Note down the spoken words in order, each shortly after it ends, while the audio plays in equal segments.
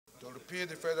repeal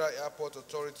the Federal Airport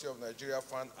Authority of Nigeria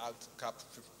Fund Act Cap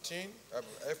 15,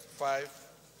 F5,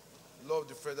 Law of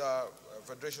the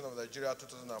Federation of Nigeria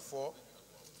 2004.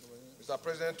 Mr.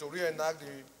 President, to reenact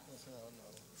the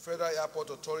Federal Airport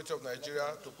Authority of Nigeria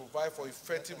to provide for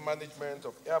effective management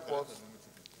of airports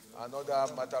and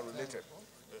other matters related.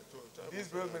 This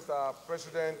bill, Mr.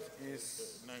 President,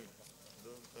 is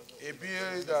a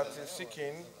bill that is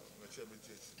seeking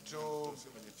to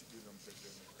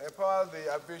empower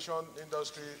the aviation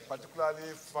industry,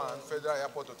 particularly Federal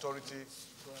Airport Authority,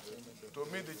 to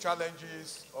meet the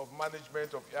challenges of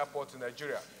management of airports in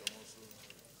Nigeria.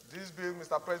 This bill,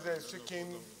 Mr. President, is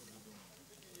seeking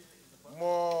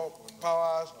more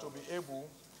powers to be able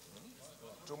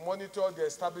to monitor the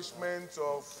establishment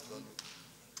of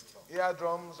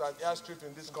airdromes and airstrips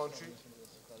in this country.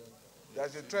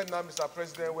 There's a trend now, Mr.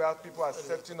 President, where people are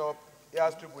setting up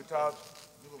airstrips without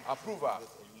approval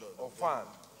of fund,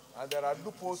 and there are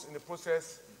loopholes in the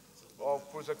process of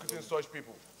prosecuting such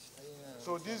people.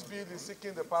 So this bill is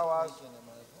seeking the powers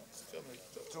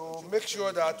to make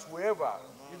sure that whoever,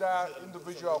 either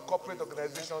individual or corporate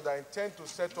organization that intend to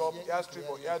set up airstrip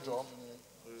or airdrome,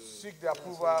 seek the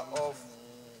approval of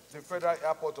the Federal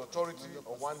Airport Authority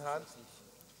on one hand,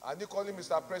 and equally,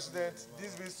 Mr. President,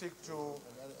 this will seek to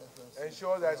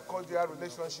ensure there is cordial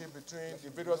relationship between the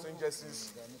various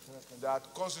agencies that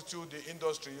constitute the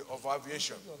industry of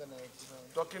aviation.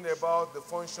 Talking about the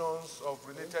functions of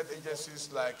related agencies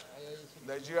like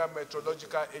Nigeria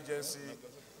Meteorological Agency,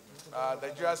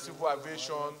 Nigeria Civil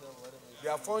Aviation,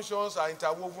 their functions are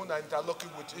interwoven and interlocking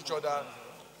with each other,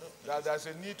 that there's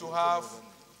a need to have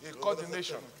a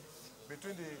coordination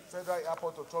between the Federal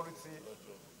Airport Authority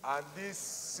and these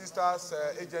sisters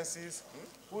agencies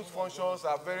whose functions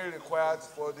are very required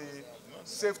for the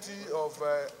safety of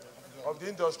the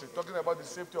industry, talking about the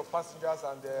safety of passengers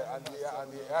and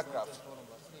the aircraft.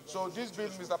 So this bill,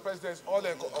 Mr. President, is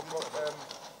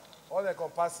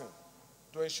all-encompassing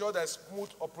to ensure that smooth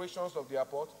operations of the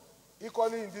airport.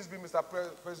 Equally, in this bill, Mr.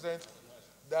 President,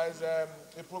 there is a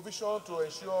provision to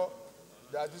ensure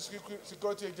that the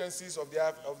security agencies of the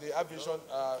aviation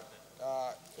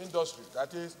industry,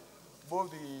 that is,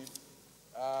 both the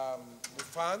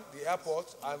fund, the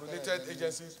airport, and related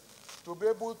agencies, to be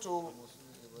able to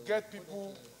get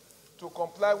people to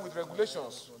comply with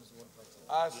regulations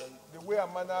as the way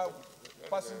and manner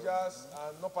passengers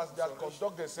and non-passengers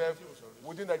conduct themselves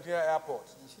within the Nigerian airport.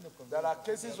 There are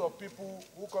cases of people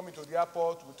who come into the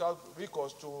airport without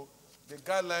recourse to the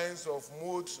guidelines of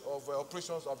modes of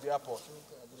operations of the airport.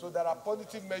 So there are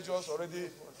positive measures already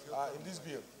in this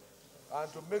bill,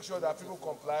 and to make sure that people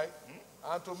comply,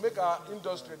 and to make our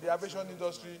industry, the aviation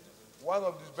industry, one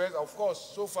of the best. Of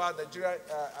course, so far, the Nigerian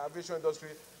aviation industry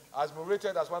has been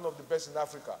rated as one of the best in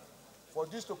Africa. For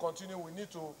this to continue, we need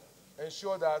to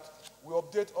ensure that we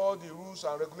update all the rules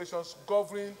and regulations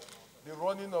governing the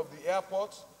running of the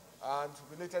airport and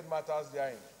related matters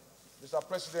therein. Mr.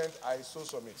 President, I so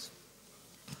submit.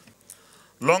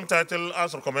 Long title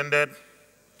as recommended.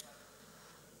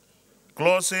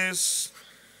 Clauses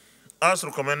as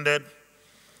recommended.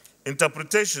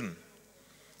 Interpretation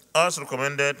as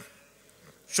recommended.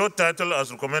 Short title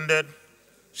as recommended.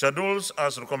 Schedules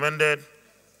as recommended.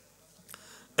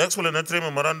 Explanatory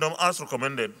memorandum as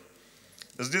recommended.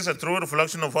 Is this a true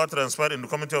reflection of what transpired in the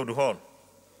Committee of the Whole?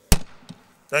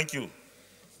 Thank you.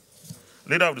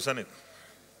 Leader of the Senate.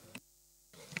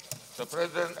 Mr.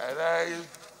 President, I rise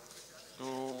to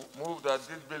move that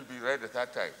this bill be read a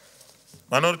third time.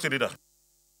 Minority Leader.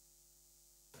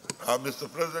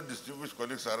 Mr. President, distinguished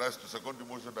colleagues, I rise to second the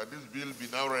motion that this bill be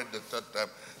now read the third time.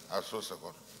 I so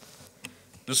second.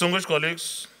 Distinguished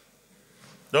colleagues,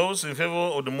 those in favor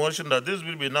of the motion that this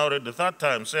bill be now read the third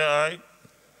time, say aye.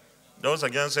 Those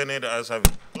against, say nay. The ayes have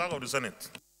it. Clerk of the Senate.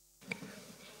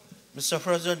 Mr.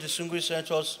 President, distinguished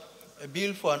senators, a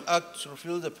bill for an act to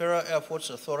repeal the Federal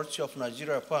Airports Authority of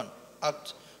Nigeria Fund,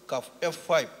 Act CAF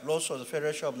F5, Laws of the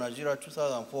Federation of Nigeria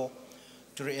 2004,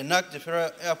 to reenact the Federal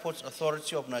Airports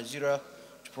Authority of Nigeria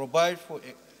to provide for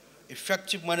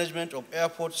effective management of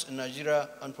airports in Nigeria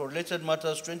and for related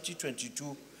matters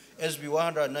 2022, SB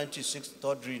 196,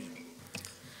 third reading.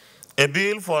 A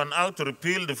bill for an act to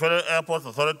repeal the Federal Airports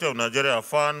Authority of Nigeria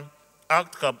Fund,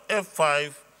 Act CAP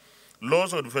F5,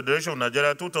 Laws of the Federation of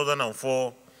Nigeria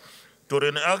 2004, to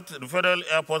reenact the Federal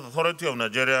Airports Authority of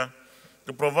Nigeria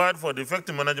to provide for the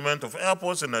effective management of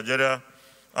airports in Nigeria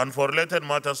and for related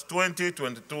matters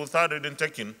 2022, third reading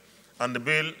taken, and the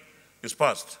bill is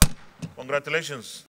passed. Congratulations.